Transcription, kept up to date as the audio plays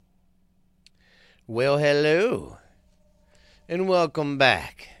Well, hello, and welcome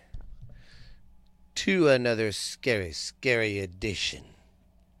back to another scary edition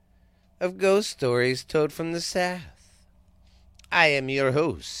of Ghost Stories Told from the South. I am your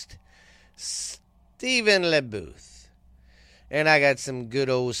host, Stephen LeBooth, and I got some good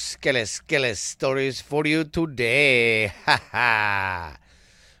old scary stories for you today. Ha ha!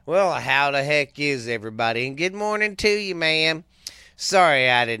 Well, how the heck is everybody? And good morning to you, ma'am. Sorry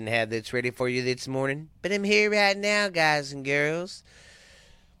I didn't have this ready for you this morning, but I'm here right now, guys and girls.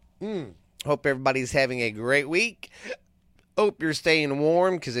 Hope everybody's having a great week. Hope you're staying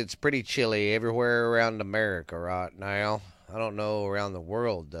warm because it's pretty chilly everywhere around America right now. I don't know around the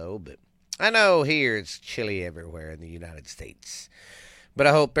world, though, but I know here it's chilly everywhere in the United States. But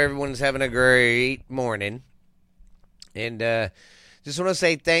I hope everyone's having a great morning. And just want to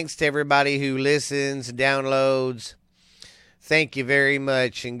say thanks to everybody who listens and downloads. Thank you very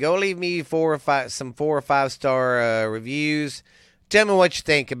much. And go leave me some 4 or 5 star reviews. Tell me what you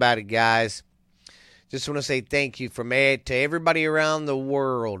think about it, guys. Just want to say thank you from Ed to everybody around the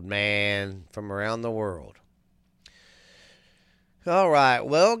world, man. From around the world. All right.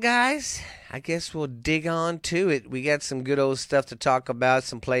 Well, guys, I guess we'll dig on to it. We got some good old stuff to talk about.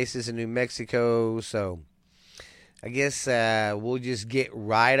 Some places in New Mexico. So I guess we'll just get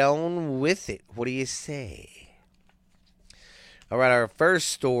right on with it. What do you say? All right, our first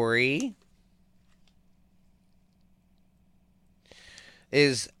story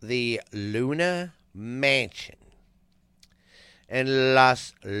is the Luna Mansion in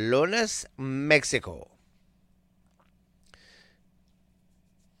Las Lunas, Mexico.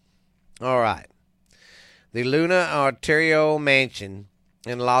 All right. The Luna Ontario Mansion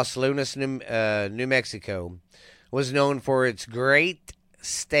in Las Lunas, New Mexico was known for its great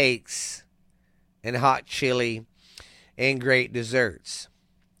steaks and hot chili and great desserts.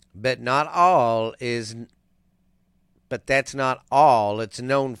 But that's not all it's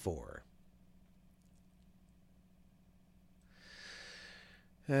known for.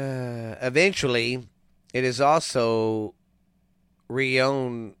 Eventually, it is also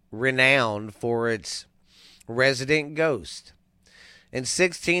renowned for its resident ghost. In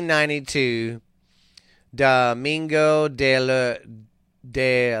 1692, Domingo de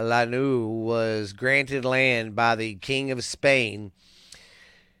Lanu was granted land by the King of Spain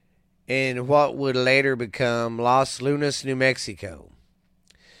in what would later become Las Lunas, New Mexico.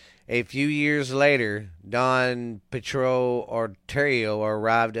 A few years later, Don Pedro Ortega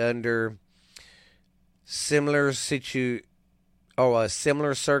arrived under similar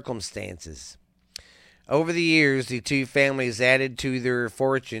circumstances. Over the years, the two families added to their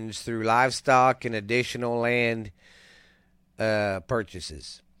fortunes through livestock and additional land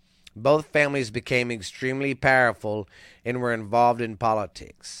purchases. Both families became extremely powerful and were involved in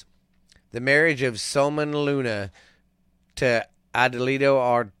politics. The marriage of Solomon Luna to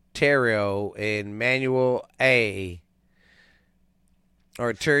Adelito Arterio and Manuel A.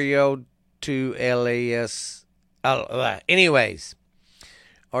 Arterio to Elias.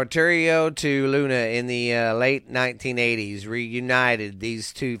 Arterio to Luna in the late 1980s reunited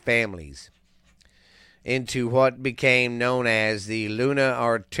these two families into what became known as the Luna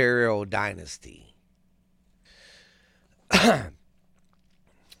Arterio dynasty.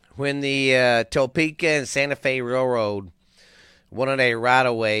 When the Topeka and Santa Fe Railroad wanted a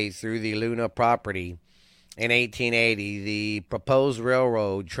right-of-way through the Luna property in 1880, the proposed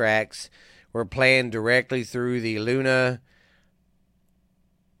railroad tracks were planned directly through the Luna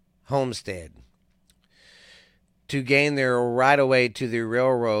homestead. To gain their right-of-way to the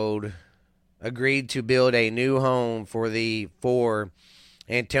railroad, agreed to build a new home for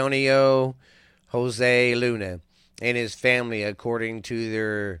Antonio Jose Luna and his family according to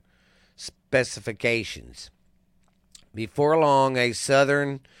their specifications. Before long, a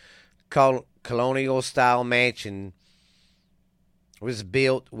southern colonial-style mansion was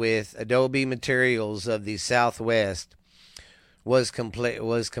built with adobe materials of the Southwest was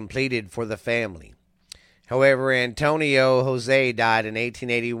completed for the family. However, Antonio Jose died in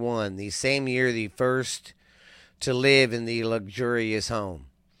 1881, the same year the first to live in the luxurious home.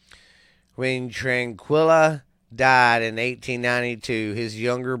 When Tranquilla died in 1892, his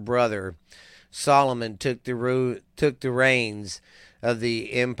younger brother Solomon took the reins of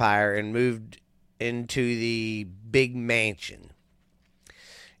the empire and moved into the big mansion.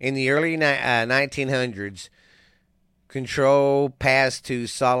 In the early 1900s, control passed to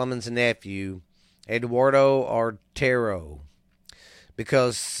Solomon's nephew, Eduardo Artero.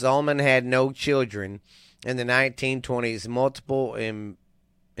 Because Solomon had no children, in the 1920s, multiple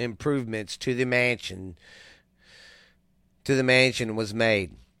improvements to the mansion was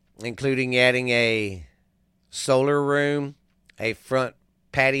made. including adding a solar room, a front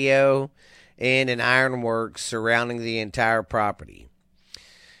patio, and an ironwork surrounding the entire property.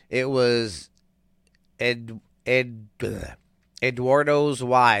 It was Eduardo's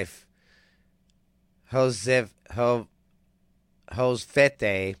wife, Josef,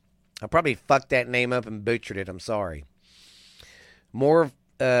 Josfete. I probably fucked that name up and butchered it. I'm sorry. More,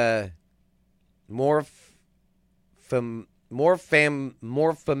 uh, more, more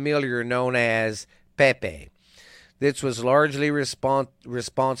familiar known as Pepe. This was largely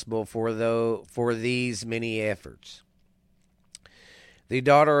responsible for these many efforts. The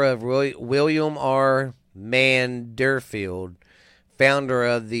daughter of William R. Mann Durfield, founder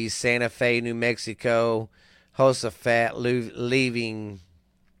of the Santa Fe, New Mexico Josaphat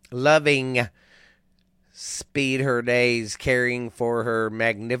loving speed her days caring for her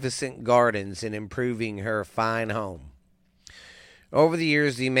magnificent gardens and improving her fine home. Over the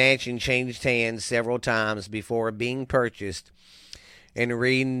years, the mansion changed hands several times before being purchased and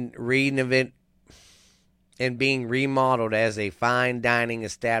being remodeled as a fine dining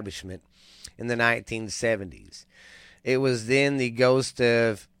establishment in the 1970s. It was then the ghost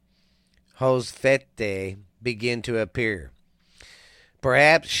of Josfete began to appear.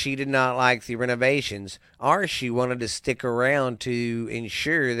 Perhaps she did not like the renovations, or she wanted to stick around to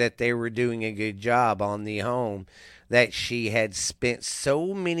ensure that they were doing a good job on the home that she had spent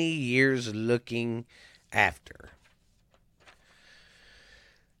so many years looking after.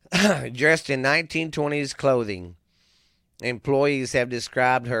 Dressed in 1920s clothing, employees have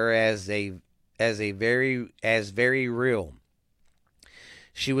described her as very real.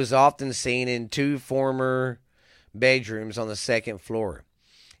 She was often seen in two former bedrooms on the second floor,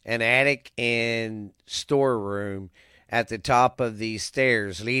 an attic and storeroom at the top of the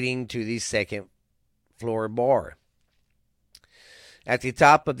stairs leading to the second floor bar. At the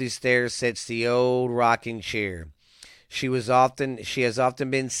top of the stairs sits the old rocking chair. She has often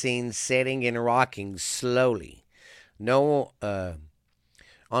been seen sitting and rocking slowly. No,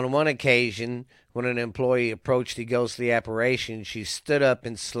 on one occasion, when an employee approached the ghostly apparition, she stood up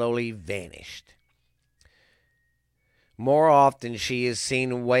and slowly vanished. More often, she is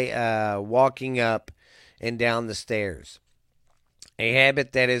seen walking up and down the stairs, a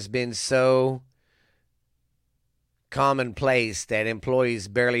habit that has been so commonplace that employees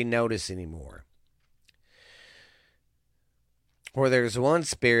barely notice anymore. Where there's one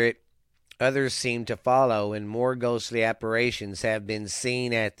spirit, others seem to follow, and more ghostly apparitions have been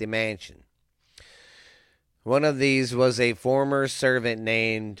seen at the mansion. One of these was a former servant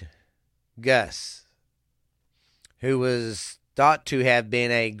named Gus, who was thought to have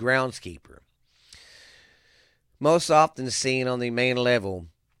been a groundskeeper. Most often seen on the main level,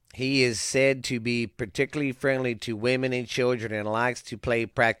 he is said to be particularly friendly to women and children and likes to play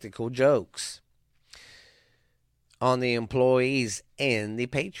practical jokes on the employees and the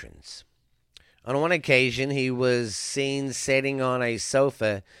patrons. On one occasion, he was seen sitting on a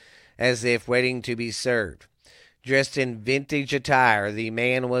sofa as if waiting to be served. Dressed in vintage attire, the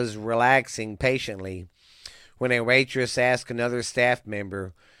man was relaxing patiently when a waitress asked another staff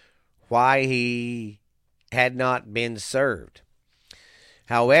member why he had not been served.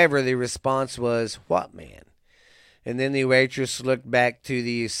 However, the response was, "What man?" And then the waitress looked back to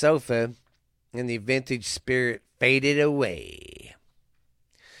the sofa and the vintage spirit faded away.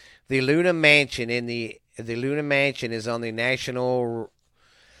 The Luna Mansion is on the National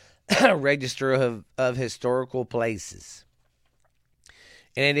Register of Historical Places.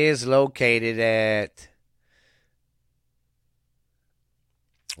 And it is located at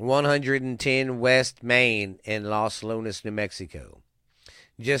 110 West Main in Los Lunas, New Mexico,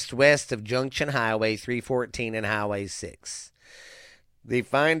 just west of Junction Highway 314 and Highway 6. The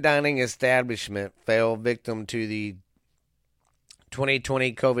fine dining establishment fell victim to the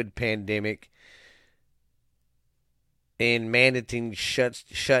 2020 COVID pandemic and mandating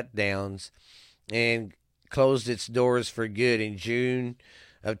shutdowns and closed its doors for good in June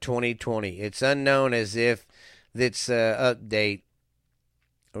of 2020. It's unknown as if this update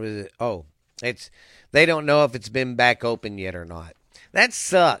they don't know if it's been back open yet or not. That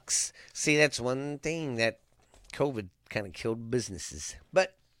sucks. See, that's one thing that COVID kind of killed businesses.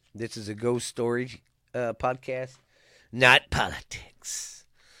 But this is a ghost story podcast, not politics.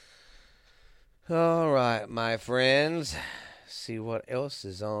 All right, my friends. See what else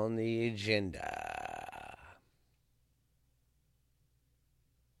is on the agenda.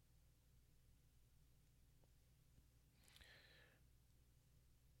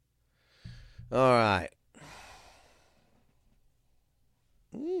 All right.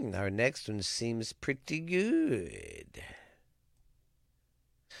 Our next one seems pretty good.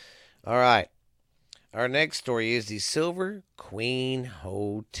 All right. Our next story is the Silver Queen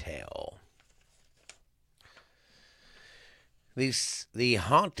Hotel. The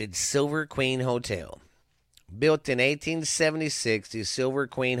haunted Silver Queen Hotel. Built in 1876, the Silver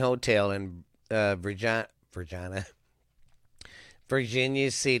Queen Hotel in Virginia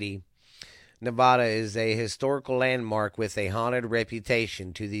City, Nevada is a historical landmark with a haunted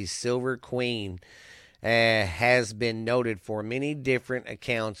reputation. To the Silver Queen has been noted for many different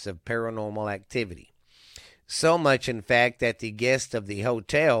accounts of paranormal activity. So much, in fact, that the guests of the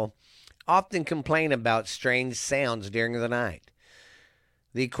hotel often complain about strange sounds during the night.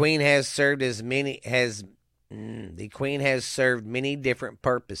 The Queen has served many different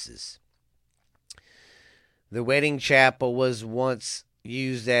purposes. The wedding chapel was once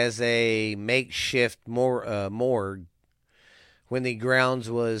used as a makeshift morgue when the grounds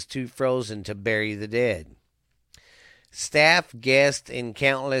was too frozen to bury the dead. Staff, guests, and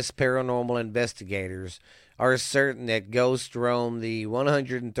countless paranormal investigators are certain that ghosts roam the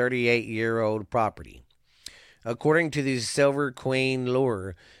 138-year-old property. According to the Silver Queen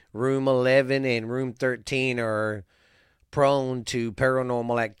lore, Room 11 and Room 13 are prone to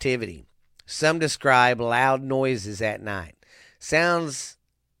paranormal activity. Some describe loud noises at night, sounds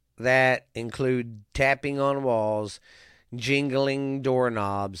that include tapping on walls, jingling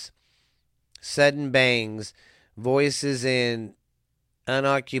doorknobs, sudden bangs, voices in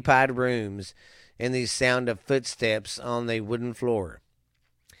unoccupied rooms, and the sound of footsteps on the wooden floor.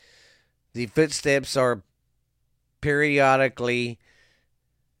 The footsteps are periodically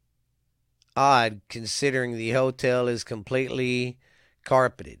odd considering the hotel is completely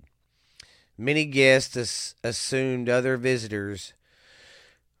carpeted. Many guests assumed other visitors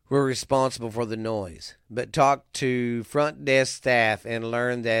were responsible for the noise, but talked to front desk staff and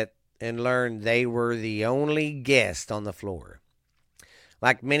learned they were the only guest on the floor.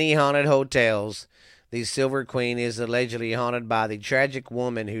 Like many haunted hotels, the Silver Queen is allegedly haunted by the tragic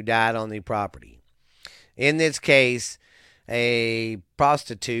woman who died on the property. In this case, a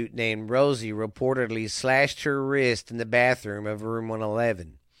prostitute named Rosie reportedly slashed her wrist in the bathroom of room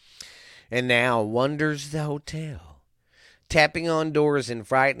 111 and now wanders the hotel, tapping on doors and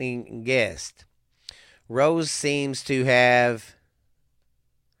frightening guests. Rose seems to have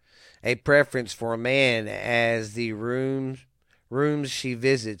a preference for a man, as the rooms she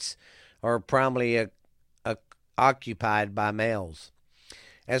visits are primarily occupied by males.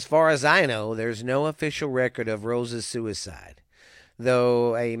 As far as I know, there's no official record of Rose's suicide,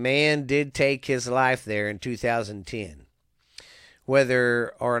 though a man did take his life there in 2010.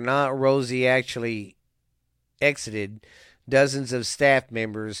 Whether or not Rosie actually exited, dozens of staff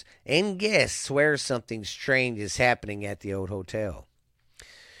members and guests swear something strange is happening at the old hotel.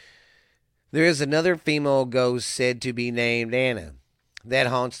 There is another female ghost said to be named Anna that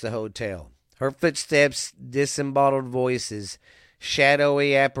haunts the hotel. Her footsteps, disembodied voices,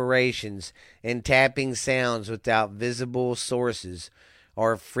 shadowy apparitions, and tapping sounds without visible sources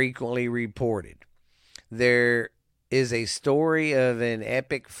are frequently reported. There is a story of an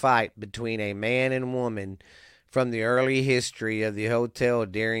epic fight between a man and woman from the early history of the hotel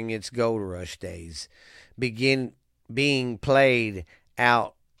during its gold rush days, being played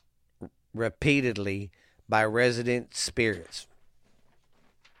out repeatedly by resident spirits.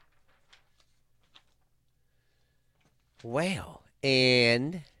 Well,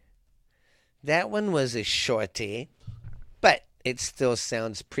 and that one was a shorty, but it still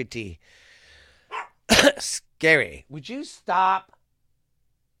sounds pretty scary. Would you stop?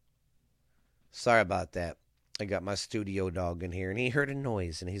 Sorry about that. I got my studio dog in here, and he heard a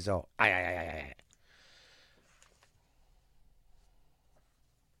noise, and he's all, ay.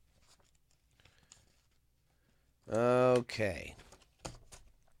 Okay.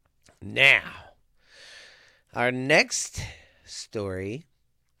 Now, our next story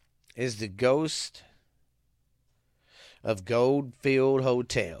is the ghost of Goldfield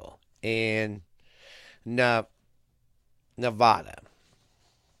Hotel in Nevada.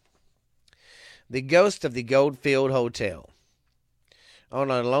 The ghost of the Goldfield Hotel.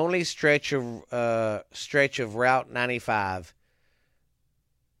 On a lonely stretch of Route 95.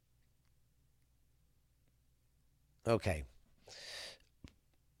 Okay.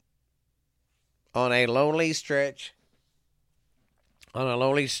 On a lonely stretch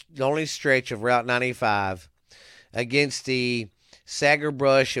of Route 95 against the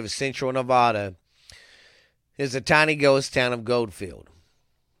sagebrush of central Nevada is the tiny ghost town of Goldfield.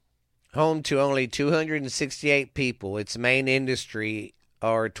 Home to only 268 people, its main industry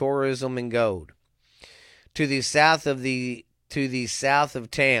are tourism and gold. To the south of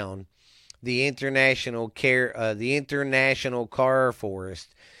town, the International Car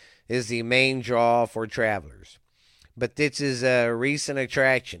Forest is the main draw for travelers. But this is a recent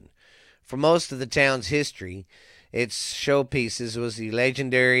attraction. For most of the town's history, its showpieces was the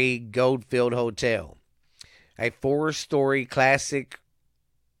legendary Goldfield Hotel, a four-story classic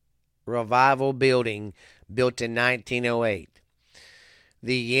revival building built in 1908.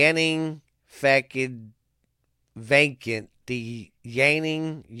 The yawning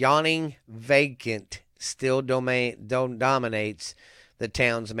vacant still dominates the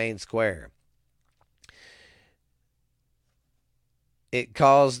town's main square. It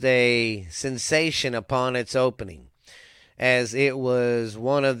caused a sensation upon its opening, as it was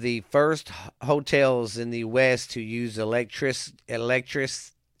one of the first hotels in the West to use electric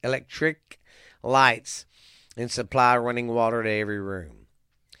lights and supply running water to every room.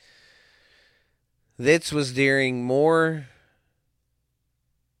 This was during more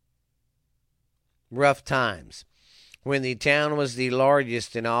rough times, when the town was the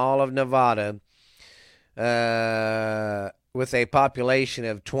largest in all of Nevada, with a population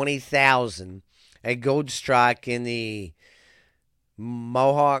of 20,000. A gold strike in the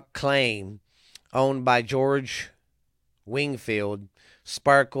Mohawk claim, owned by George Wingfield,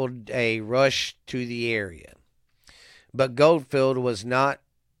 sparkled a rush to the area. But Goldfield was not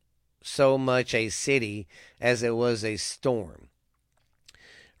so much a city as it was a storm,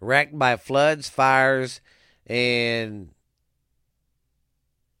 racked by floods, fires, and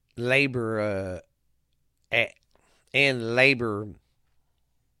labor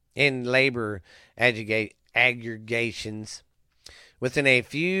aggregations. Within a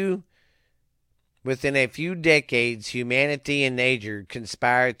few decades, humanity and nature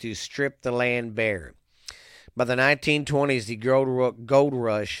conspired to strip the land bare. By the 1920s, the gold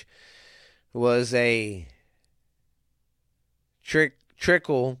rush was a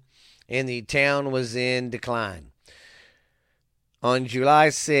trickle, and the town was in decline. On July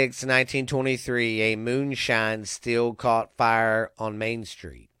 6, 1923, a moonshine still caught fire on Main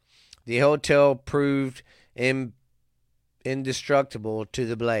Street. The hotel proved indestructible to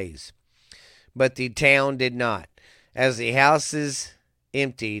the blaze, but the town did not. As the houses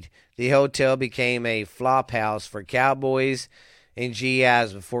emptied, the hotel became a flop house for cowboys and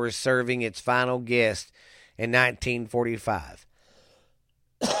GIs before serving its final guest in 1945.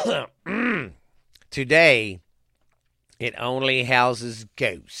 Today, it only houses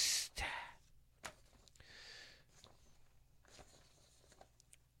ghosts.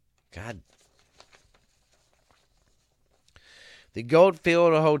 God. The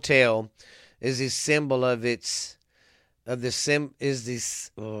Goldfield Hotel is a symbol of its symbol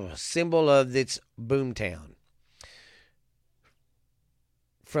of its boomtown.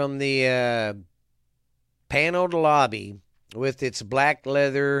 From the paneled lobby with its black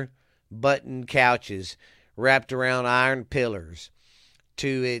leather buttoned couches wrapped around iron pillars,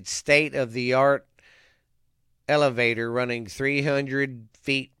 to its state-of-the-art elevator running 300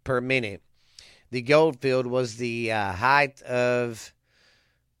 feet per minute, the Goldfield was the height of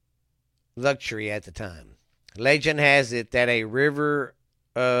luxury at the time. Legend has it that a river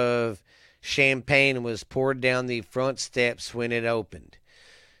of champagne was poured down the front steps when it opened.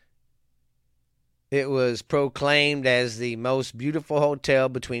 It was proclaimed as the most beautiful hotel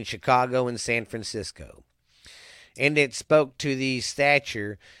between Chicago and San Francisco, and it spoke to the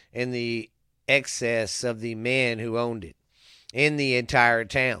stature and the excess of the men who owned it in the entire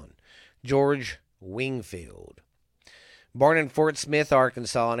town. George Wingfield. Born in Fort Smith,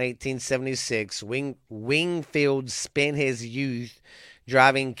 Arkansas in 1876, Wingfield spent his youth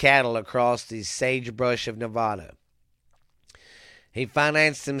driving cattle across the sagebrush of Nevada. He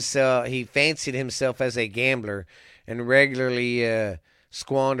fancied himself as a gambler and regularly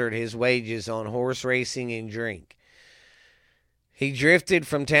squandered his wages on horse racing and drink. He drifted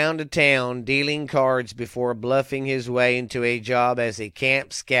from town to town, dealing cards before bluffing his way into a job as a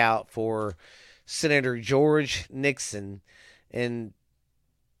camp scout for Senator George Nixon in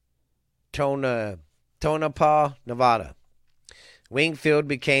Tonopah, Nevada. Wingfield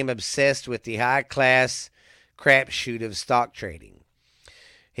became obsessed with the high-class crapshoot of stock trading.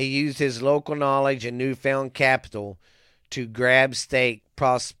 He used his local knowledge and newfound capital to grab stake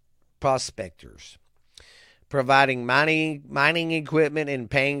prospectors, providing mining equipment and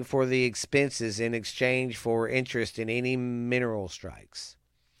paying for the expenses in exchange for interest in any mineral strikes.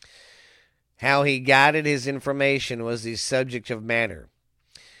 How he guided his information was the subject of matter.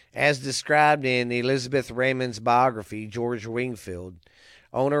 As described in Elizabeth Raymond's biography, George Wingfield,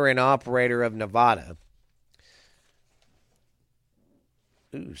 owner and operator of Nevada.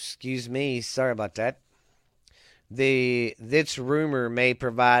 Excuse me, sorry about that. This rumor may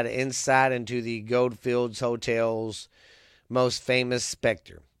provide insight into the Goldfields Hotel's most famous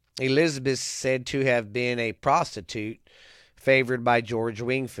specter. Elizabeth said to have been a prostitute favored by George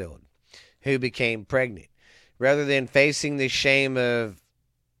Wingfield, who became pregnant. Rather than facing the shame of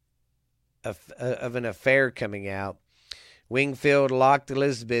an affair coming out, Wingfield locked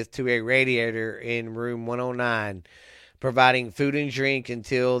Elizabeth to a radiator in room 109, providing food and drink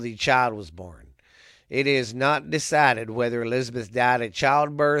until the child was born. It is not decided whether Elizabeth died at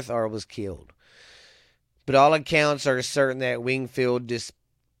childbirth or was killed, but all accounts are certain that Wingfield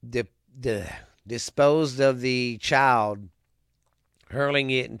disposed of the child, hurling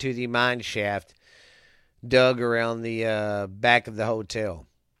it into the mine shaft dug around the back of the hotel.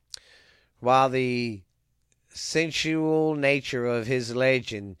 While the sensual nature of his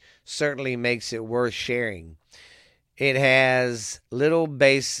legend certainly makes it worth sharing, it has little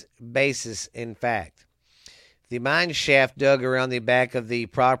basis in fact. The mine shaft dug around the back of the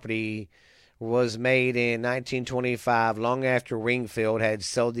property was made in 1925, long after Wingfield had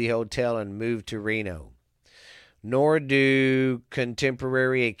sold the hotel and moved to Reno. Nor do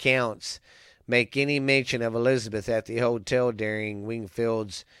contemporary accounts make any mention of Elizabeth at the hotel during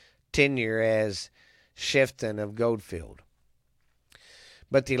Wingfield's tenure as chieftain of Goldfield.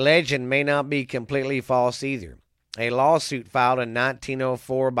 But the legend may not be completely false either. A lawsuit filed in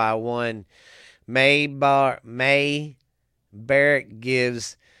 1904 by one May Barrett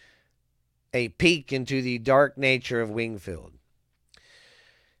gives a peek into the dark nature of Wingfield.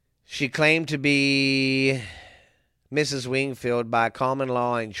 She claimed to be Mrs. Wingfield by common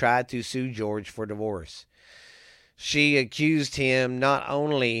law and tried to sue George for divorce. She accused him not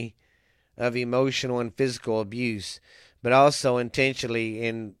only of emotional and physical abuse, but also intentionally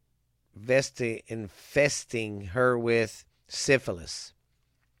infesting her with syphilis.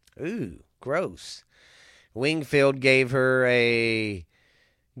 Ooh, gross. Wingfield gave her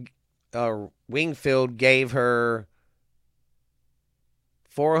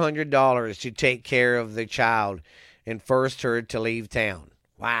 $400 to take care of the child and forced her to leave town.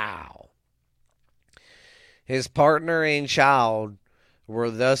 Wow. His partner and child were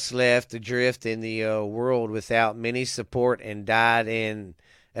thus left adrift in the world without many support and died in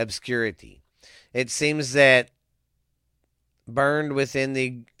obscurity. It seems that burned within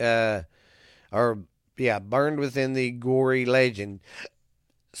the gory legend,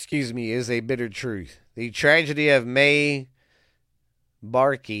 is a bitter truth. The tragedy of May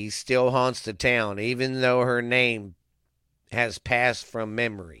Barkey still haunts the town, even though her name has passed from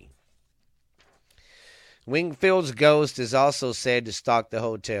memory. Wingfield's ghost is also said to stalk the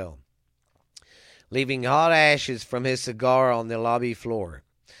hotel, leaving hot ashes from his cigar on the lobby floor.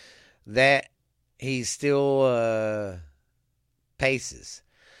 That he still paces.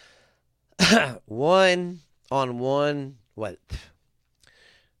 One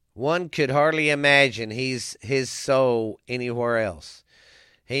could hardly imagine his soul anywhere else.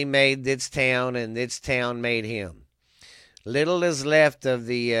 He made this town, and this town made him. Little is left of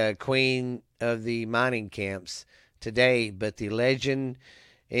the queen of the mining camps today, but the legend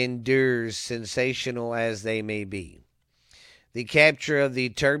endures, sensational as they may be. The capture of the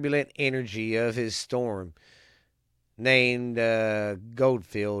turbulent energy of his storm, named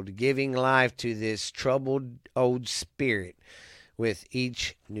Goldfield, giving life to this troubled old spirit with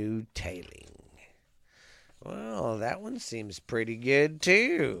each new tailing. Well, that one seems pretty good,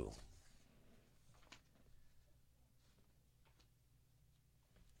 too.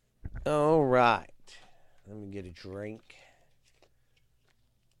 All right. Let me get a drink.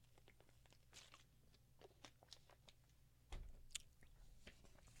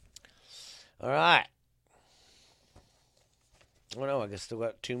 All right. Oh, no, I guess still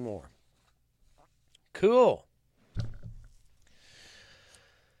got two more. Cool.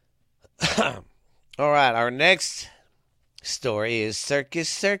 All right, our next story is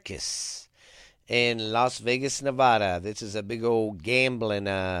Circus in Las Vegas, Nevada. This is a big old gambling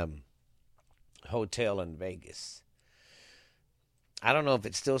hotel in Vegas. I don't know if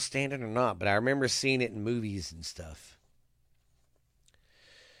it's still standing or not, but I remember seeing it in movies and stuff.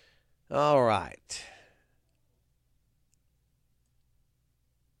 All right.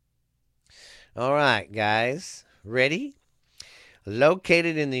 All right, guys. Ready?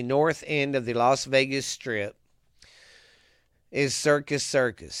 Located in the north end of the Las Vegas Strip is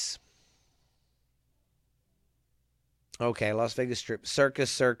Circus. Okay, Las Vegas Strip.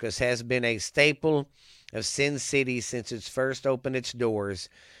 Circus has been a staple of Sin City since it first opened its doors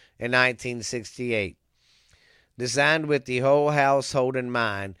in 1968. Designed with the whole household in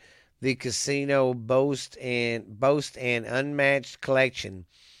mind, the casino boasts an unmatched collection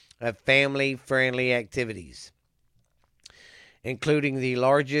of family-friendly activities, including the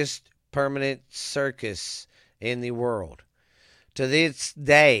largest permanent circus in the world, To this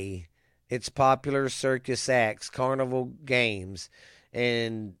day, its popular circus acts, carnival games,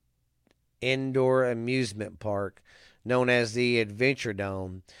 and indoor amusement park, known as the Adventure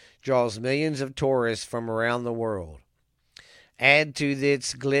Dome, draws millions of tourists from around the world. Add to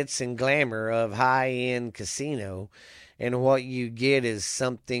its glitz and glamour of high-end casino, and what you get is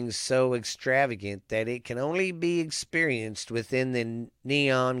something so extravagant that it can only be experienced within the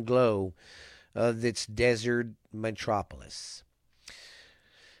neon glow of its desert metropolis.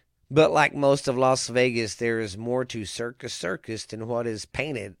 But like most of Las Vegas, there is more to Circus Circus than what is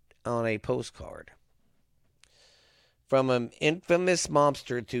painted on a postcard. From an infamous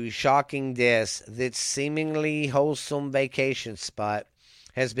monster to shocking deaths, this seemingly wholesome vacation spot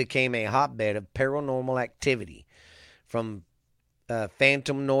has become a hotbed of paranormal activity, from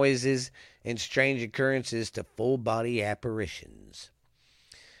phantom noises and strange occurrences to full-body apparitions.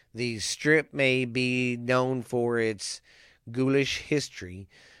 The Strip may be known for its ghoulish history,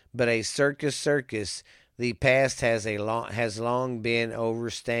 but a circus, the past has long been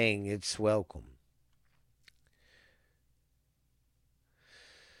overstaying its welcome.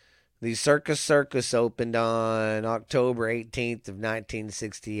 The Circus opened on October 18th of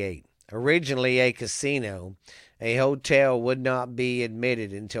 1968. Originally a casino, a hotel would not be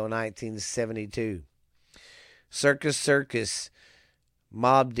admitted until 1972. Circus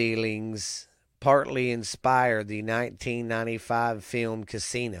mob dealings partly inspired the 1995 film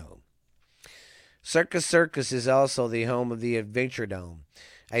Casino. Circus is also the home of the Adventure Dome,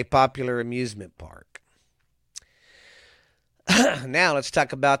 a popular amusement park. Now let's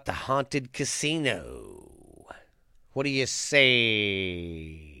talk about the haunted casino. What do you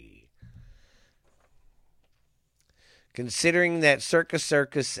say? Considering that Circus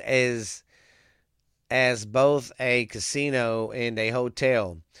is as both a casino and a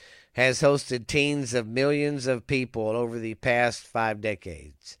hotel, has hosted tens of millions of people over the past 5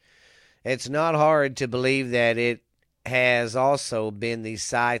 decades, it's not hard to believe that it has also been the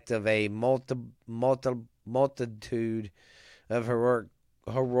site of a multitude of a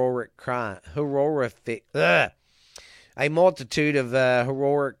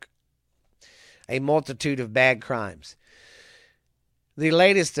multitude of bad crimes. The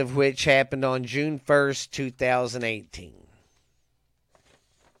latest of which happened on June 1st, 2018.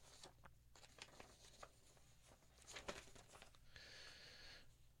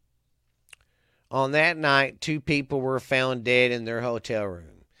 On that night, 2 people were found dead in their hotel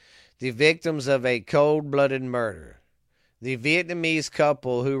room, the victims of a cold-blooded murder. The Vietnamese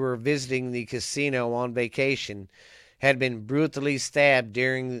couple who were visiting the casino on vacation had been brutally stabbed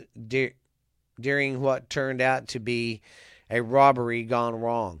during what turned out to be a robbery gone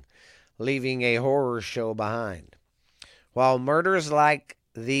wrong, leaving a horror show behind. While murders like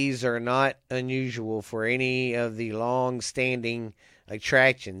these are not unusual for any of the long-standing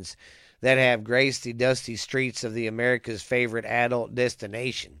attractions that have graced the dusty streets of the America's favorite adult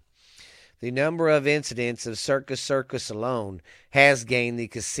destination, the number of incidents of Circus alone has gained the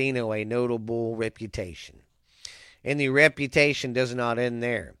casino a notable reputation. And the reputation does not end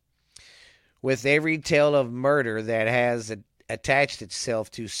there. With every tale of murder that has attached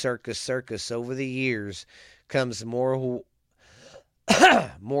itself to Circus over the years comes more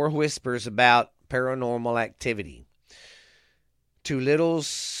whispers about paranormal activity. To little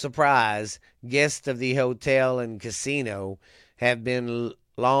surprise, guests of the hotel and casino have been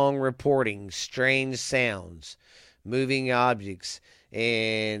long reporting strange sounds, moving objects,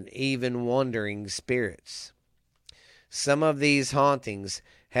 and even wandering spirits. Some of these hauntings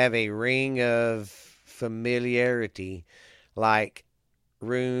have a ring of familiarity, like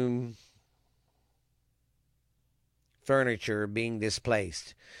room furniture being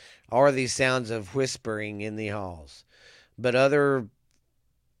displaced, or the sounds of whispering in the halls. But other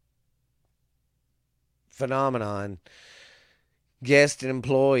phenomenon, guests and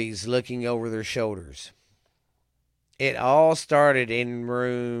employees looking over their shoulders. It all started in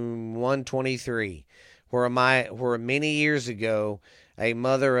room 123, where many years ago a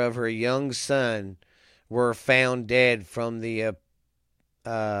mother of her young son were found dead from the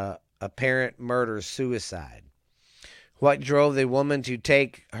apparent murder-suicide. What drove the woman to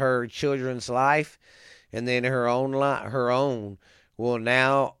take her children's life and then her own will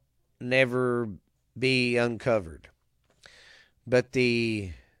now never be uncovered. But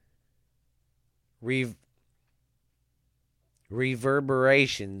the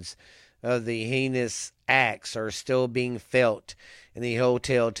reverberations of the heinous acts are still being felt in the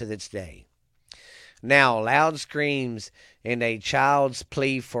hotel to this day. Now, loud screams and a child's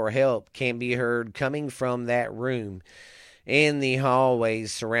plea for help can be heard coming from that room and the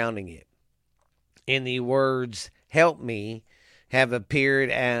hallways surrounding it. And the words, "Help me," have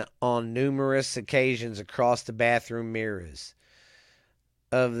appeared on numerous occasions across the bathroom mirrors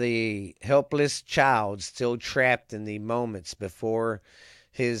of the helpless child still trapped in the moments before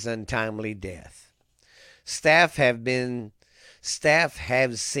his untimely death. Staff have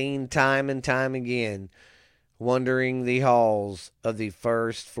seen time and time again wandering the halls of the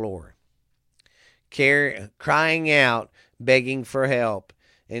first floor, crying out, begging for help,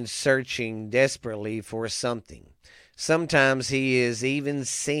 and searching desperately for something. Sometimes he is even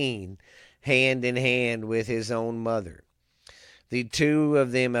seen hand in hand with his own mother, the two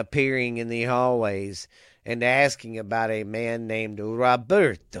of them appearing in the hallways and asking about a man named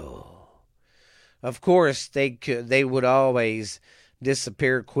Roberto. Of course, they would always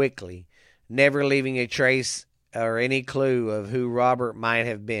disappear quickly, never leaving a trace or any clue of who Robert might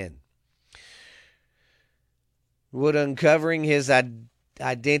have been. Would uncovering his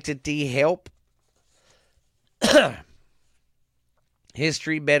identity help?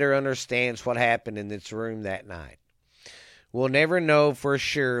 History better understands what happened in this room that night. We'll never know for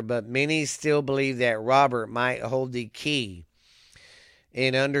sure, but many still believe that Robert might hold the key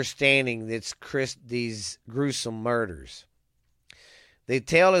in understanding these gruesome murders. The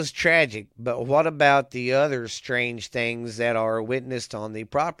tale is tragic, but what about the other strange things that are witnessed on the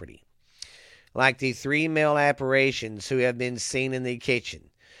property? Like the 3 male apparitions who have been seen in the kitchen,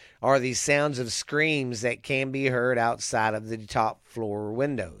 or the sounds of screams that can be heard outside of the top floor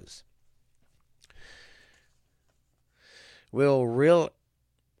windows. Reality,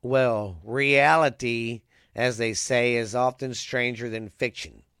 as they say, is often stranger than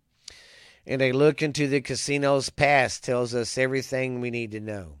fiction. And a look into the casino's past tells us everything we need to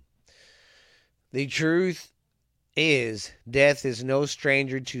know. The truth is, death is no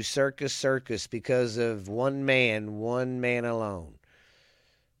stranger to Circus because of one man alone.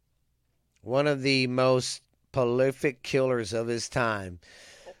 One of the most prolific killers of his time,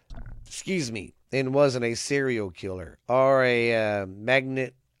 and wasn't a serial killer or a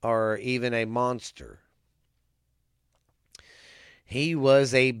magnet or even a monster. He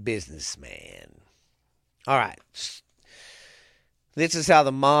was a businessman. All right. This is how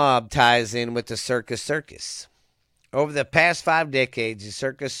the mob ties in with the Circus. Over the past 5 decades, the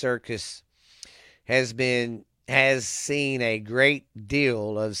Circus has seen a great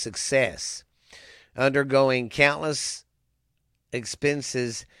deal of success, undergoing countless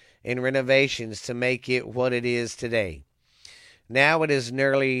expenses and renovations to make it what it is today. Now it is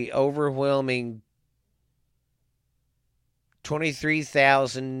nearly overwhelming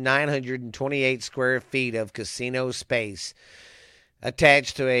 23,928 square feet of casino space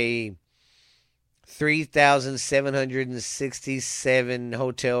attached to a 3,767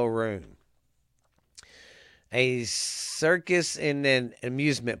 hotel room, a circus and an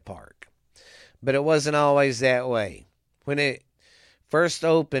amusement park. But it wasn't always that way. When it first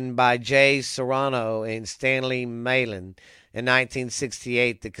opened by Jay Serrano and Stanley Malin in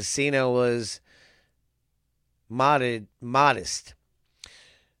 1968, the casino was modest,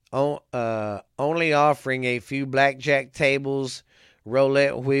 only offering a few blackjack tables,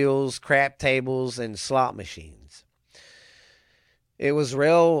 roulette wheels, crap tables, and slot machines. It was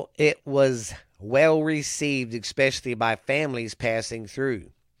well received, especially by families passing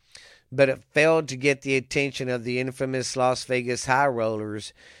through, but it failed to get the attention of the infamous Las Vegas high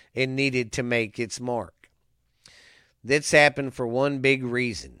rollers it needed to make its mark. This happened for one big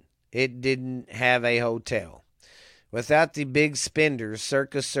reason: it didn't have a hotel. Without the big spenders,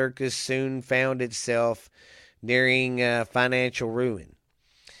 Circus soon found itself nearing financial ruin,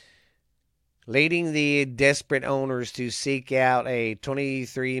 leading the desperate owners to seek out a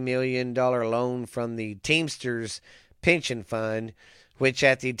 $23 million loan from the Teamsters Pension Fund, which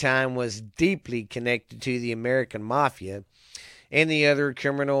at the time was deeply connected to the American Mafia and the other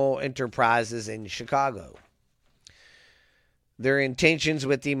criminal enterprises in Chicago. Their intentions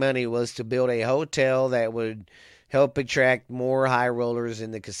with the money was to build a hotel that would help attract more high rollers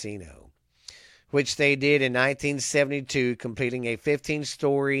in the casino, which they did in 1972, completing a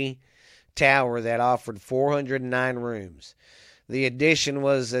 15-story tower that offered 409 rooms. The addition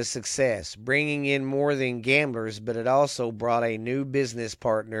was a success, bringing in more than gamblers, but it also brought a new business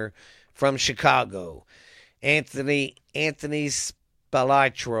partner from Chicago, Anthony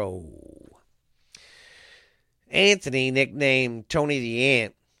Spilotro. Anthony, nicknamed Tony the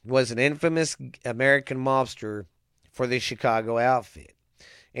Ant, was an infamous American mobster for the Chicago outfit,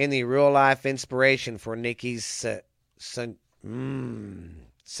 and the real-life inspiration for Nicky Santero,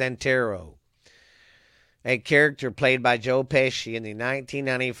 a character played by Joe Pesci in the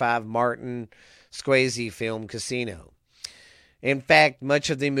 1995 Martin Scorsese film Casino. In fact, much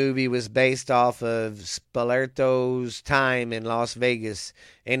of the movie was based off of Spoleto's time in Las Vegas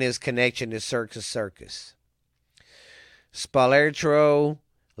and his connection to Circus Circus. Spoleto,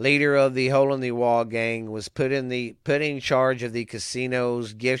 leader of the Hole in the Wall gang, was put in charge of the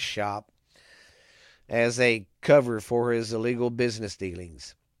casino's gift shop as a cover for his illegal business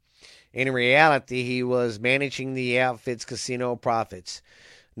dealings. In reality, he was managing the outfit's casino profits,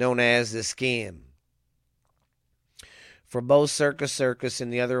 known as the scam. For both Circus Circus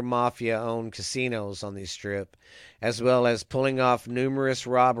and the other mafia-owned casinos on the Strip, as well as pulling off numerous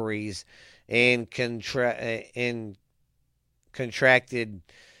robberies and contracted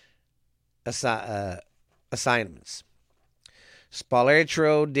assignments.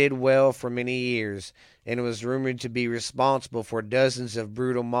 Spoleto did well for many years and was rumored to be responsible for dozens of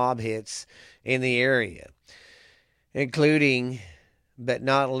brutal mob hits in the area, including but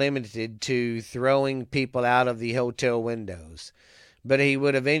not limited to throwing people out of the hotel windows. But he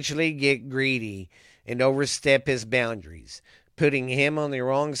would eventually get greedy and overstep his boundaries, putting him on the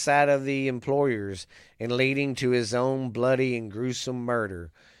wrong side of the employers and leading to his own bloody and gruesome murder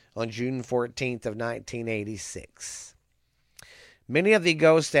on June 14th of 1986. Many of the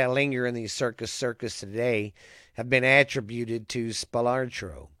ghosts that linger in the Circus Circus today have been attributed to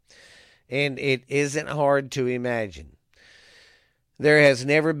Spoleto, and it isn't hard to imagine. There has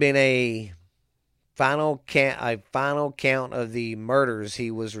never been a final count of the murders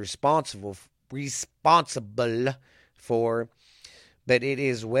he was responsible for, but it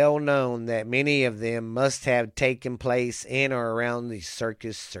is well known that many of them must have taken place in or around the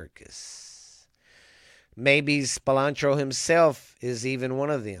Circus Circus. Maybe Spoleto himself is even one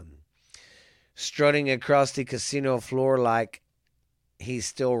of them, strutting across the casino floor like he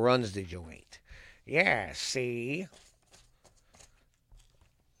still runs the joint. Yeah, see?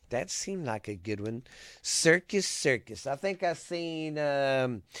 That seemed like a good one. Circus Circus. I think I seen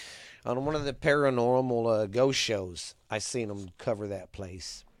on one of the paranormal ghost shows, I seen them cover that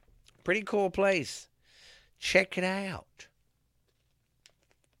place. Pretty cool place. Check it out.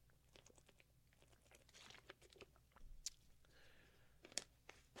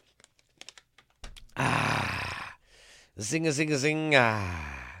 Zing a zing a zing. All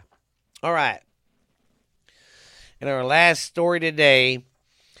right. And our last story today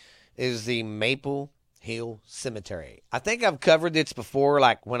is the Maple Hill Cemetery. I think I've covered this before,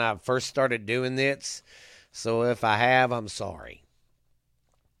 like when I first started doing this. So if I have, I'm sorry.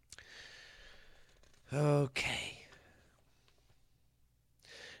 Okay.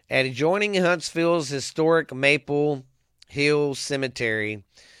 At adjoining Huntsville's historic Maple Hill Cemetery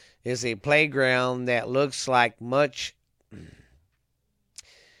is a playground that looks much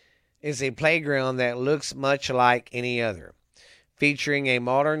like any other, featuring a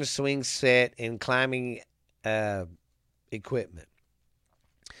modern swing set and climbing equipment.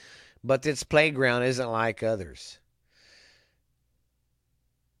 But this playground isn't like others.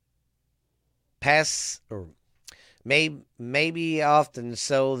 Maybe often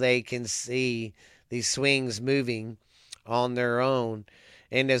so they can see the swings moving on their own,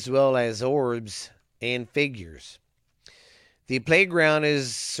 and as well as orbs and figures. The playground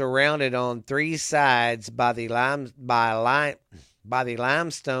is surrounded on three sides by the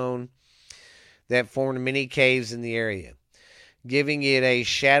limestone that formed many caves in the area, giving it a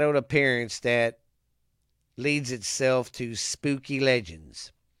shadowed appearance that leads itself to spooky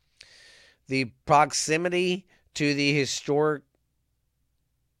legends. The proximity to the historic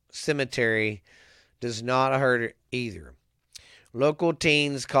cemetery does not hurt either. Local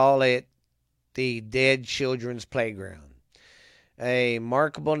teens call it the Dead Children's Playground, a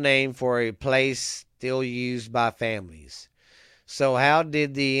markable name for a place still used by families. So how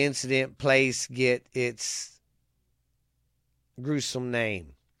did the incident place get its gruesome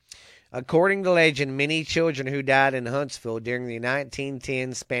name? According to legend, many children who died in Huntsville during the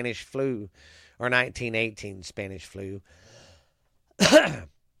 1910 Spanish flu, or 1918 Spanish flu,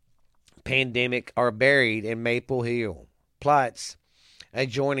 pandemic are buried in Maple Hill plots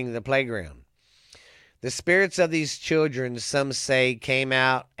adjoining the playground. The spirits of these children, some say, came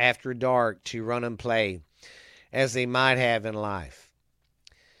out after dark to run and play, as they might have in life.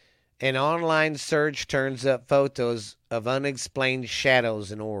 An online search turns up photos of unexplained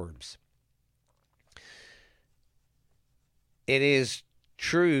shadows and orbs. It is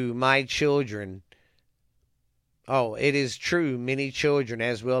true, many children, as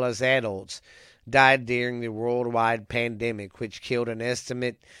well as adults, died during the worldwide pandemic, which killed an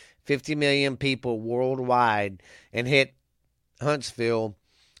estimate 50 million people worldwide and hit Huntsville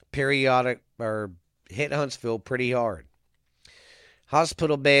pretty hard.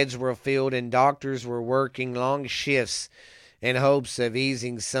 Hospital beds were filled and doctors were working long shifts in hopes of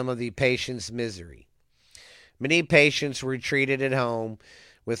easing some of the patient's misery. Many patients were treated at home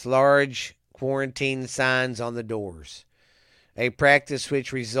with large quarantine signs on the doors, a practice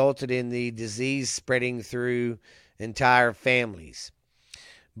which resulted in the disease spreading through entire families.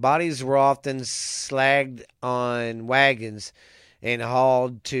 Bodies were often slagged on wagons and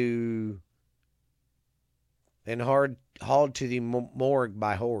hauled to the morgue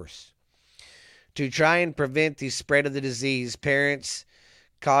by horse. To try and prevent the spread of the disease, parents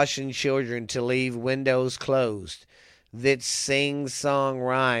cautioned children to leave windows closed. This sing-song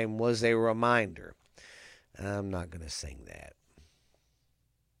rhyme was a reminder. I'm not going to sing that.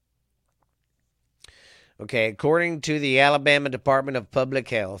 Okay, according to the Alabama Department of Public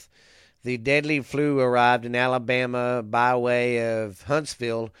Health, the deadly flu arrived in Alabama by way of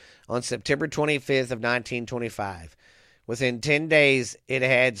Huntsville on September 25th of 1925. Within 10 days, it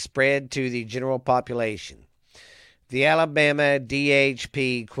had spread to the general population. The Alabama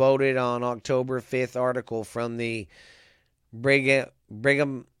DHP quoted on October 5th article from the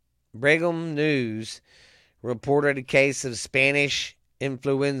Brigham News reported a case of Spanish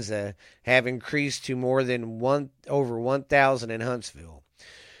influenza have increased to more than over 1,000 in Huntsville.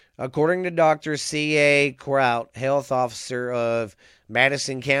 According to Dr. C.A. Kraut, health officer of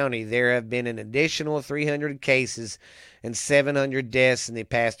Madison County, there have been an additional 300 cases and 700 deaths in the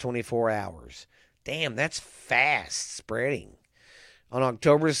past 24 hours. Damn, that's fast spreading. On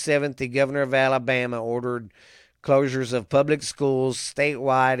October 7th, the governor of Alabama ordered closures of public schools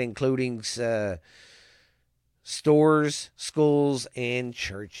statewide, including stores, schools, and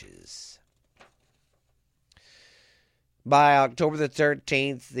churches. By October the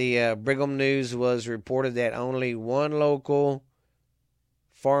 13th, the Brigham News was reported that only one local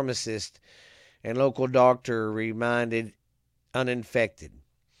pharmacist and local doctor remained uninfected.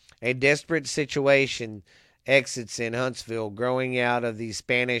 A desperate situation exits in Huntsville growing out of the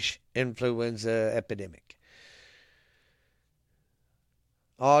Spanish influenza epidemic.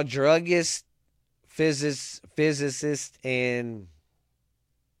 All druggists, physicists, and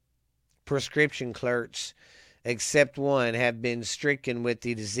prescription clerks, except one, have been stricken with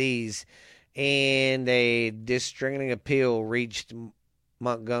the disease, and a distressing appeal reached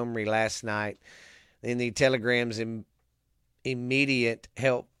Montgomery last night in the telegram's immediate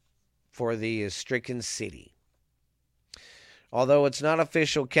help for the stricken city. Although it's not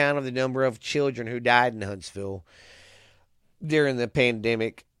official count of the number of children who died in Huntsville during the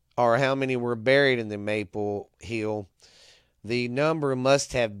pandemic or how many were buried in the Maple Hill, the number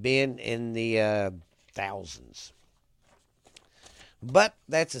must have been in the thousands. But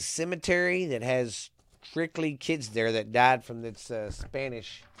that's a cemetery that has strictly kids there that died from this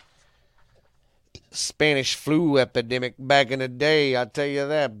Spanish flu epidemic back in the day. I'll tell you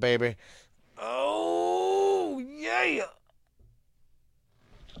that, baby. Oh, yeah.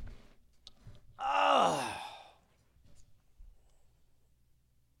 Oh.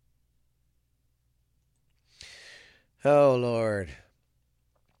 Oh, Lord.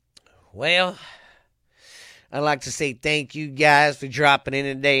 Well, I'd like to say thank you guys for dropping in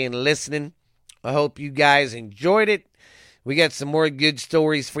today and listening. I hope you guys enjoyed it. We got some more good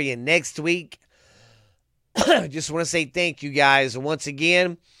stories for you next week. Just want to say thank you guys. And once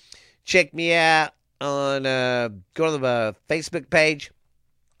again, check me out on, go to the Facebook page.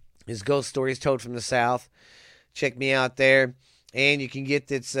 It's Ghost Stories Told from the South. Check me out there. And you can get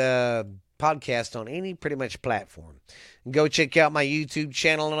this podcast on any pretty much platform. And go check out my YouTube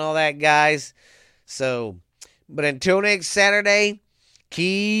channel and all that, guys. So, but until next Saturday,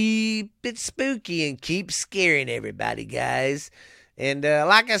 keep it spooky and keep scaring everybody, guys. And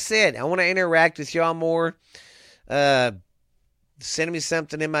like I said, I want to interact with y'all more. Send me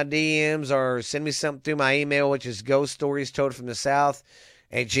something in my DMs or send me something through my email, which is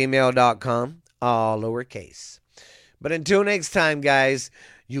ghoststoriestolledfromthesouth@gmail.com, all lowercase. But until next time, guys,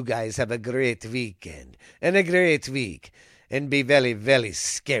 you guys have a great weekend and a great week and be very, very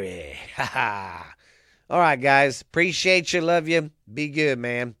scary. Ha ha. All right, guys. Appreciate you. Love you. Be good,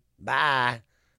 man. Bye.